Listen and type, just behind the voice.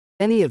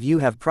Many of you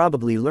have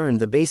probably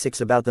learned the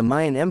basics about the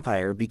Mayan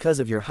Empire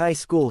because of your high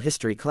school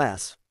history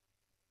class.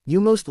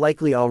 You most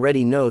likely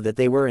already know that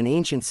they were an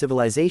ancient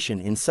civilization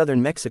in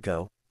southern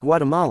Mexico,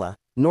 Guatemala,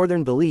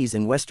 northern Belize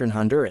and western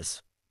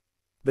Honduras.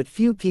 But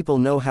few people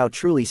know how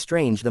truly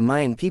strange the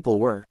Mayan people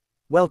were.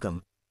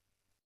 Welcome.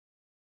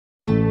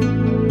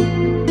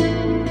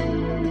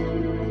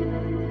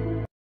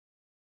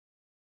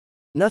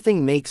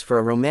 Nothing makes for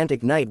a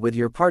romantic night with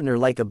your partner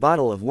like a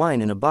bottle of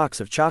wine and a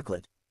box of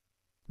chocolate.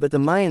 But the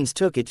Mayans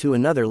took it to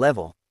another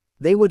level.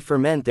 They would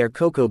ferment their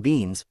cocoa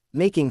beans,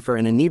 making for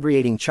an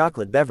inebriating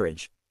chocolate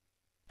beverage.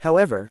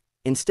 However,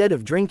 instead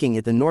of drinking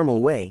it the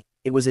normal way,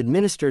 it was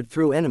administered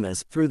through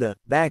enemas, through the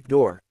back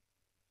door.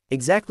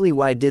 Exactly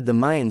why did the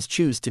Mayans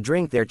choose to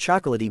drink their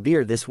chocolatey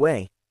beer this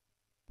way?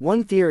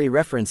 One theory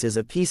references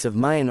a piece of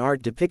Mayan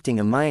art depicting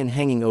a Mayan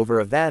hanging over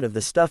a vat of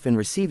the stuff and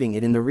receiving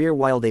it in the rear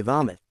while they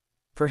vomit.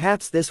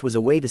 Perhaps this was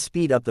a way to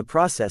speed up the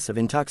process of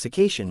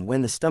intoxication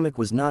when the stomach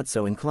was not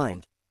so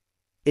inclined.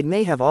 It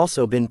may have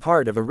also been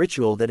part of a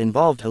ritual that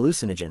involved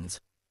hallucinogens.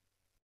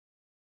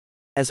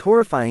 As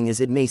horrifying as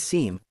it may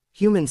seem,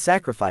 human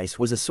sacrifice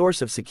was a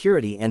source of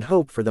security and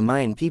hope for the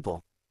Mayan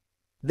people.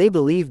 They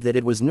believed that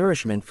it was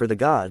nourishment for the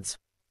gods.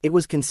 It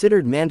was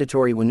considered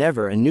mandatory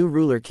whenever a new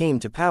ruler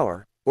came to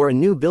power, or a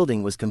new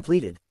building was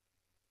completed.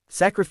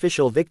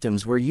 Sacrificial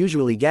victims were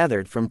usually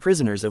gathered from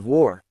prisoners of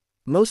war.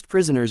 Most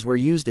prisoners were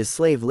used as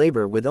slave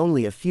labor with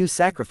only a few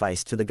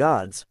sacrificed to the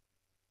gods.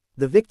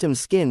 The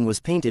victim's skin was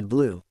painted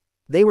blue.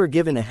 They were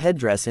given a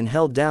headdress and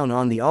held down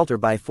on the altar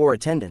by 4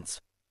 attendants.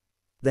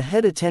 The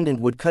head attendant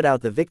would cut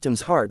out the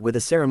victim's heart with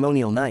a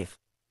ceremonial knife.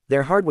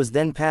 Their heart was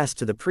then passed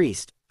to the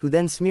priest, who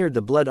then smeared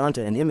the blood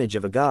onto an image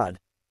of a god.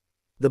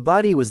 The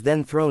body was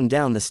then thrown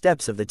down the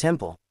steps of the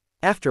temple.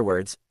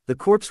 Afterwards, the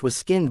corpse was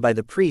skinned by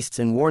the priests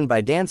and worn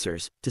by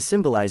dancers, to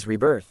symbolize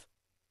rebirth.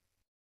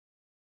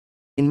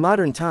 In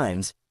modern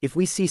times, if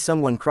we see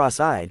someone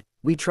cross-eyed,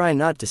 we try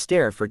not to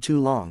stare for too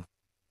long.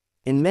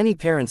 And many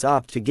parents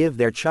opt to give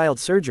their child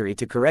surgery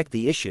to correct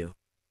the issue.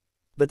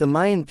 But the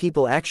Mayan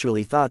people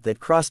actually thought that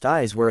crossed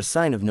eyes were a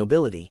sign of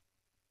nobility.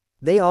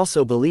 They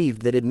also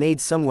believed that it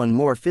made someone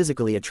more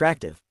physically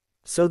attractive.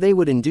 So they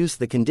would induce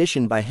the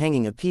condition by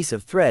hanging a piece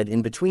of thread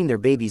in between their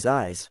baby's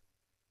eyes.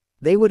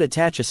 They would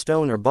attach a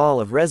stone or ball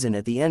of resin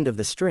at the end of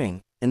the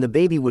string, and the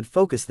baby would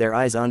focus their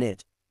eyes on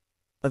it.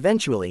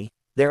 Eventually,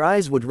 their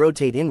eyes would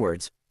rotate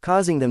inwards,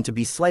 causing them to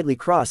be slightly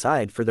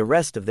cross-eyed for the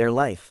rest of their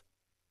life.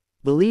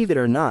 Believe it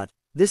or not,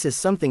 this is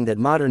something that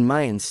modern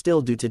Mayans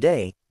still do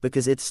today,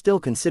 because it's still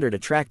considered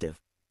attractive.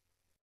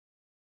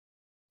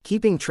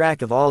 Keeping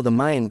track of all the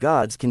Mayan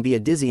gods can be a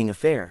dizzying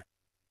affair.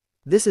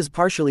 This is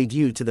partially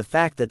due to the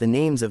fact that the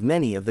names of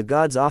many of the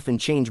gods often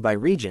change by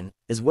region,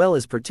 as well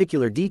as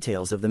particular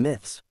details of the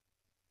myths.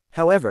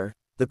 However,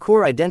 the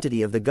core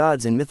identity of the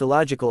gods and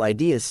mythological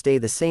ideas stay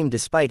the same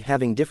despite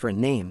having different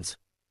names.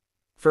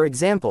 For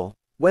example,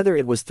 whether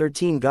it was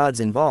 13 gods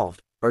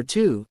involved, or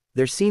 2,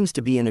 there seems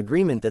to be an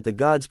agreement that the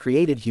gods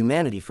created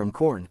humanity from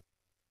corn.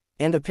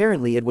 And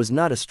apparently it was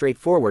not a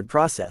straightforward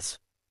process.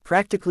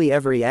 Practically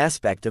every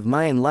aspect of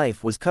Mayan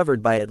life was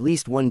covered by at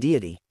least one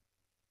deity.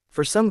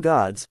 For some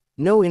gods,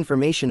 no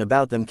information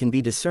about them can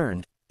be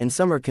discerned, and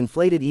some are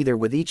conflated either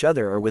with each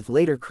other or with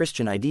later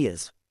Christian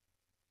ideas.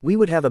 We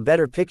would have a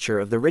better picture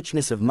of the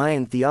richness of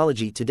Mayan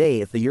theology today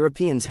if the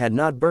Europeans had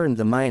not burned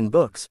the Mayan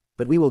books,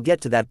 but we will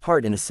get to that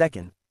part in a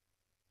second.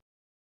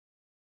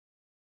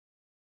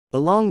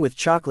 Along with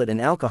chocolate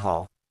and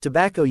alcohol,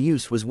 tobacco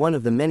use was one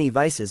of the many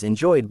vices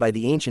enjoyed by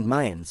the ancient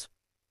Mayans.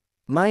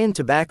 Mayan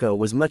tobacco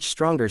was much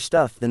stronger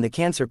stuff than the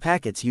cancer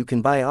packets you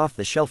can buy off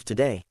the shelf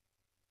today.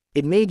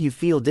 It made you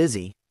feel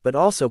dizzy, but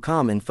also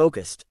calm and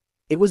focused.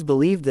 It was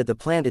believed that the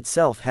plant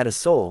itself had a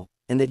soul,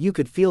 and that you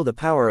could feel the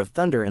power of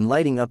thunder and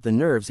lighting up the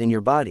nerves in your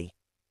body.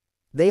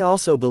 They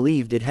also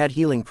believed it had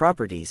healing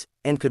properties,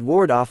 and could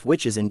ward off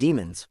witches and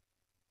demons.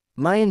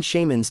 Mayan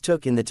shamans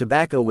took in the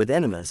tobacco with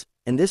enemas,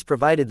 and this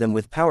provided them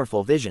with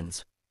powerful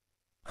visions.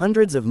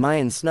 Hundreds of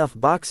Mayan snuff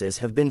boxes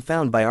have been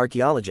found by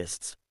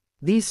archaeologists.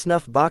 These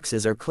snuff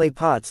boxes are clay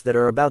pots that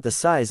are about the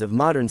size of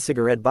modern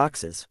cigarette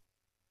boxes.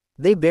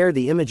 They bear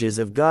the images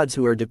of gods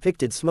who are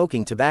depicted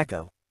smoking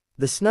tobacco.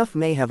 The snuff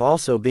may have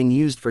also been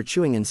used for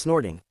chewing and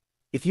snorting.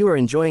 If you are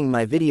enjoying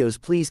my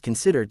videos, please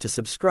consider to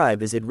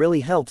subscribe as it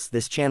really helps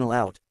this channel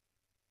out.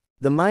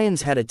 The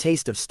Mayans had a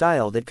taste of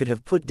style that could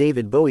have put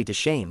David Bowie to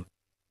shame.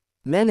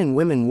 Men and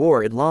women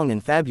wore it long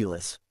and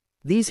fabulous.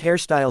 These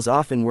hairstyles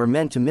often were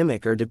meant to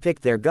mimic or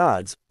depict their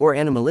gods, or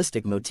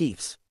animalistic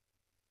motifs.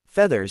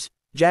 Feathers,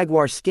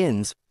 jaguar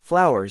skins,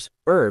 flowers,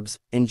 herbs,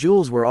 and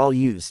jewels were all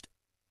used.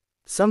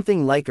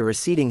 Something like a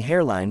receding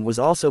hairline was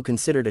also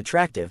considered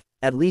attractive,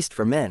 at least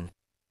for men.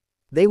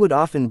 They would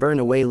often burn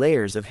away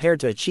layers of hair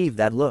to achieve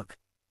that look.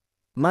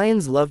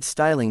 Mayans loved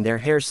styling their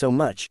hair so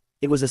much,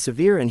 it was a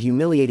severe and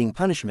humiliating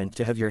punishment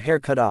to have your hair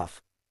cut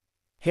off.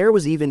 Hair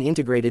was even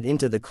integrated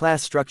into the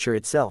class structure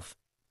itself.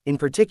 In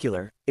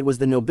particular, it was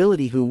the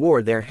nobility who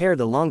wore their hair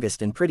the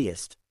longest and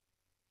prettiest.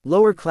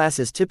 Lower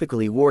classes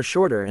typically wore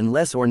shorter and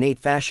less ornate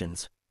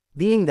fashions.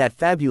 Being that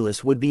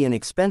fabulous would be an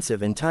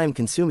expensive and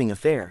time-consuming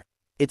affair.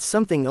 It's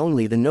something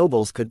only the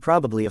nobles could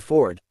probably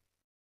afford.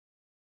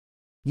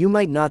 You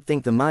might not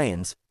think the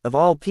Mayans, of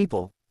all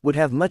people, would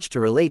have much to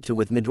relate to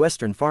with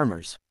Midwestern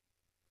farmers.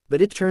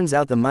 But it turns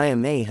out the Maya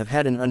may have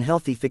had an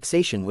unhealthy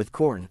fixation with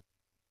corn.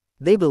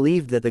 They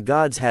believed that the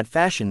gods had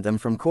fashioned them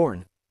from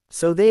corn.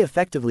 So they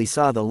effectively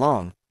saw the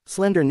long,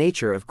 slender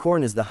nature of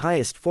corn as the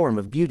highest form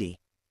of beauty.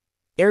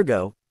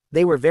 Ergo,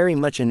 they were very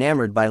much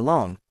enamored by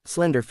long,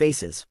 slender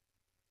faces.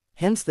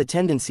 Hence the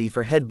tendency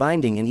for head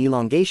binding and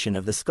elongation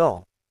of the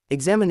skull.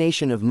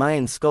 Examination of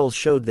Mayan skulls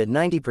showed that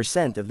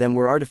 90% of them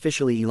were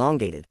artificially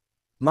elongated.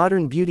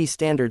 Modern beauty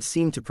standards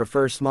seem to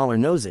prefer smaller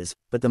noses,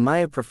 but the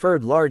Maya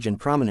preferred large and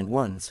prominent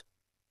ones.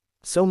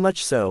 So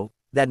much so,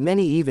 that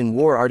many even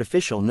wore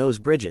artificial nose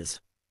bridges.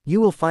 You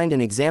will find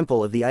an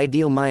example of the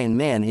ideal Mayan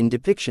man in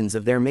depictions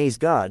of their maize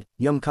god,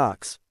 Yum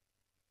Cox.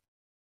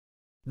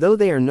 Though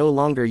they are no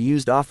longer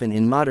used often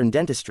in modern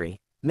dentistry,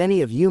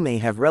 many of you may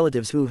have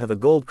relatives who have a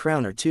gold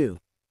crown or two.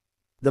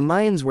 The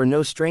Mayans were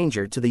no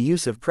stranger to the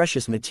use of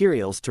precious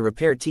materials to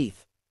repair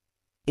teeth.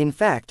 In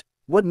fact,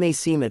 what may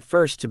seem at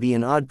first to be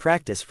an odd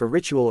practice for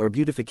ritual or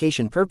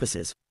beautification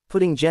purposes,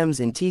 putting gems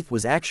in teeth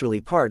was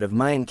actually part of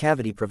Mayan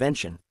cavity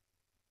prevention.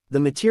 The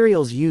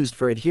materials used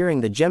for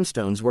adhering the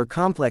gemstones were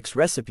complex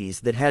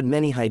recipes that had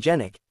many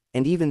hygienic,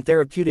 and even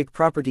therapeutic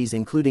properties,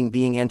 including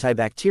being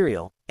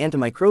antibacterial,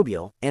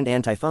 antimicrobial, and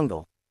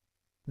antifungal.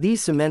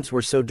 These cements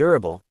were so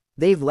durable,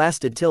 they've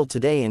lasted till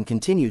today and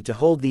continue to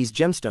hold these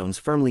gemstones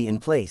firmly in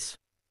place.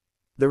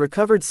 The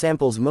recovered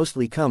samples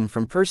mostly come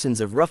from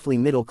persons of roughly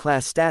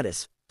middle-class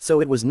status,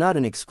 so it was not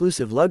an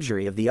exclusive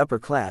luxury of the upper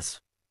class.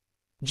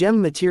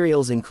 Gem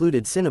materials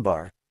included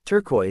cinnabar,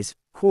 turquoise,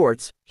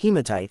 quartz,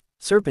 hematite,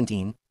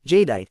 serpentine,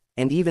 jadeite,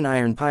 and even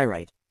iron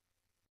pyrite.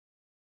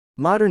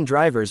 Modern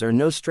drivers are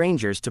no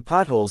strangers to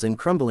potholes and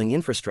crumbling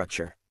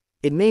infrastructure.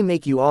 It may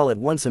make you all at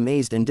once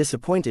amazed and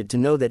disappointed to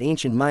know that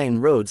ancient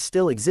Mayan roads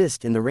still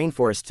exist in the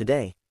rainforest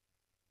today.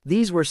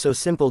 These were so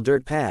simple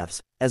dirt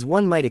paths, as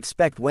one might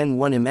expect when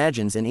one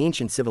imagines an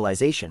ancient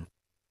civilization.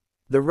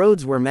 The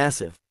roads were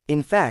massive.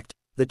 In fact,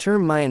 the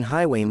term Mayan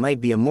highway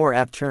might be a more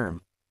apt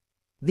term.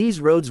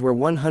 These roads were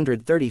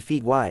 130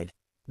 feet wide.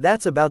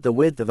 That's about the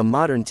width of a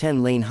modern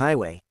 10-lane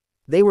highway.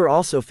 They were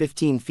also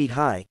 15 feet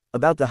high,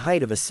 about the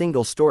height of a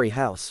single-story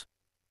house.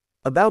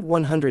 About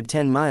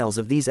 110 miles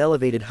of these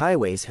elevated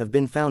highways have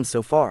been found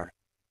so far.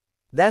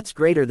 That's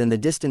greater than the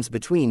distance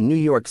between New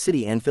York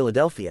City and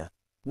Philadelphia.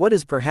 What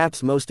is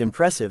perhaps most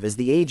impressive is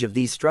the age of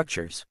these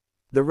structures.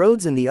 The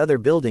roads and the other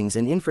buildings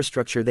and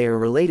infrastructure they are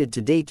related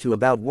to date to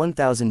about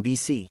 1000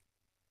 BC.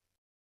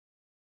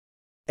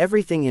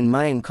 Everything in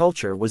Mayan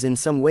culture was in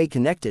some way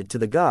connected to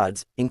the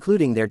gods,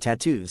 including their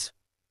tattoos.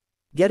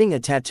 Getting a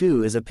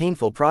tattoo is a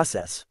painful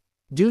process.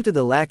 Due to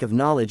the lack of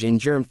knowledge in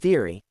germ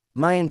theory,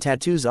 Mayan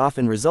tattoos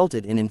often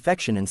resulted in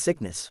infection and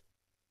sickness.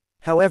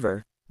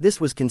 However,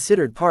 this was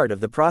considered part of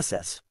the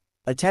process.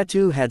 A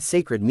tattoo had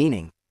sacred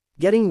meaning.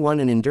 Getting one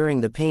and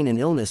enduring the pain and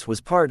illness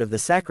was part of the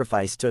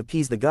sacrifice to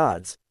appease the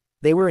gods.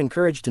 They were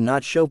encouraged to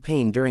not show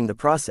pain during the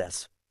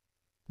process.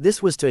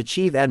 This was to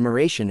achieve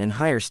admiration and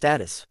higher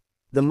status.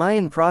 The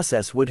Mayan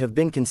process would have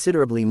been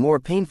considerably more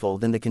painful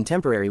than the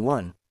contemporary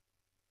one.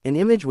 An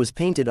image was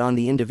painted on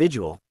the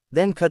individual,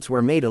 then cuts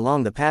were made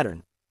along the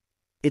pattern.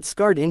 It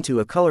scarred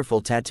into a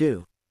colorful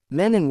tattoo.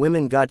 Men and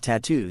women got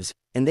tattoos,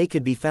 and they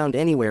could be found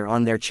anywhere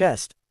on their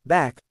chest,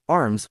 back,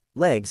 arms,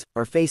 legs,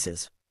 or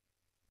faces.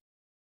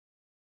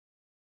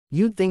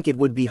 You'd think it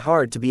would be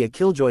hard to be a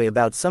killjoy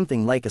about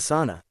something like a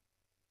sauna.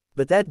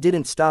 But that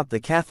didn't stop the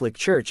Catholic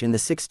Church in the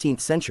 16th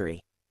century.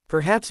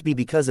 Perhaps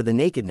because of the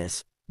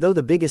nakedness, though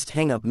the biggest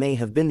hang-up may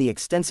have been the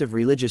extensive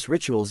religious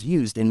rituals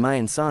used in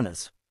Mayan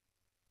saunas.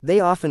 They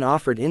often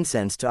offered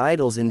incense to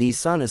idols in these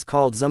saunas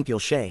called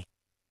zumpulche.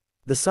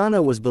 The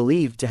sauna was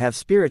believed to have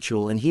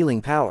spiritual and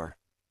healing power.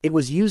 It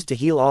was used to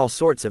heal all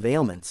sorts of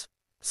ailments.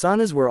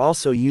 Saunas were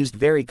also used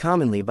very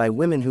commonly by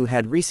women who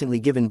had recently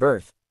given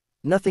birth.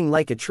 Nothing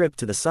like a trip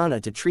to the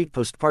sauna to treat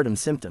postpartum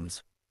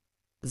symptoms.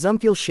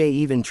 Zumpulche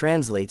even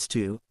translates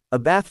to a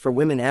bath for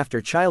women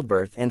after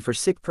childbirth and for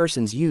sick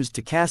persons, used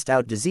to cast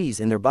out disease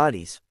in their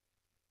bodies.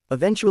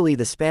 Eventually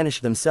the Spanish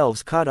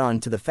themselves caught on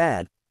to the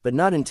fad, but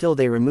not until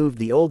they removed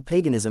the old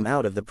paganism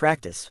out of the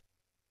practice.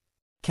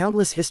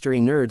 Countless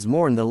history nerds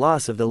mourn the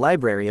loss of the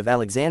Library of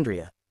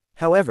Alexandria.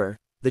 However,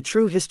 the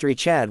true history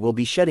Chad will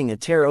be shedding a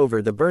tear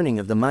over the burning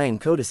of the Mayan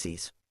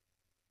codices.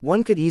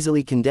 One could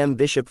easily condemn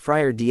Bishop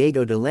Friar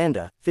Diego de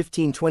Landa,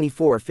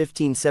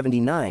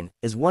 1524-1579,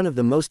 as one of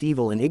the most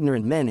evil and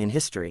ignorant men in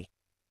history.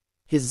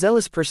 His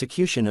zealous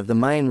persecution of the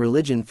Mayan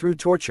religion through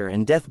torture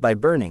and death by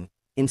burning,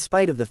 in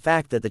spite of the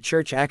fact that the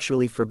church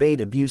actually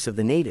forbade abuse of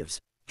the natives,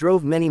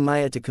 drove many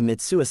Maya to commit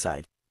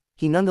suicide.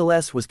 He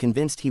nonetheless was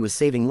convinced he was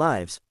saving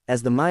lives,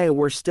 as the Maya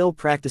were still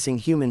practicing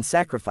human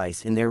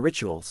sacrifice in their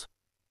rituals.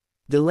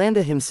 De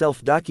Landa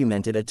himself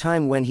documented a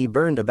time when he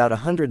burned about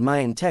 100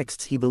 Mayan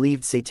texts he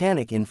believed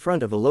satanic in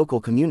front of a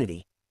local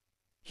community.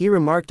 He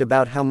remarked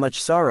about how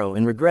much sorrow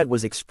and regret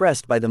was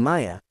expressed by the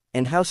Maya,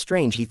 and how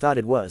strange he thought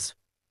it was.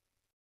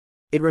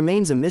 It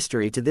remains a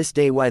mystery to this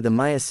day why the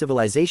Maya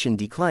civilization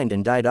declined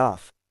and died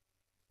off.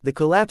 The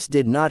collapse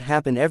did not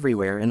happen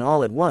everywhere and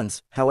all at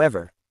once,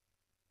 however.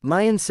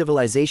 Mayan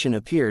civilization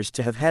appears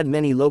to have had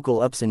many local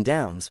ups and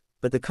downs,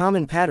 but the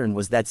common pattern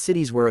was that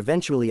cities were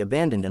eventually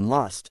abandoned and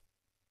lost.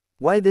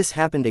 Why this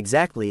happened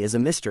exactly is a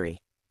mystery.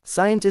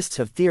 Scientists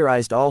have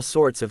theorized all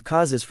sorts of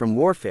causes from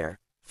warfare,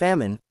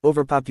 famine,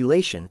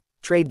 overpopulation,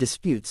 trade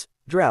disputes,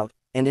 drought,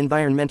 and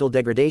environmental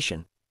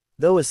degradation.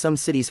 Though as some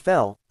cities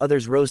fell,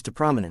 others rose to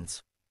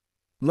prominence.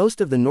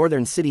 Most of the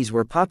northern cities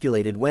were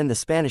populated when the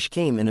Spanish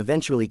came and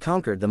eventually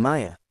conquered the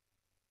Maya.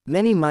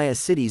 Many Maya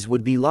cities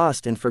would be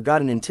lost and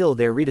forgotten until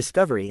their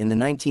rediscovery in the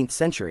 19th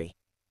century.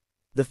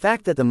 The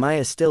fact that the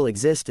Maya still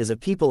exist as a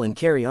people and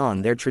carry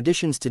on their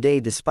traditions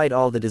today despite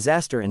all the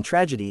disaster and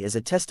tragedy is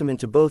a testament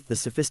to both the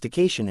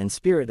sophistication and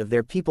spirit of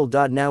their people.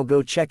 Now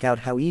go check out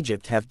how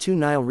Egypt have 2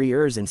 Nile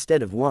rivers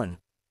instead of 1.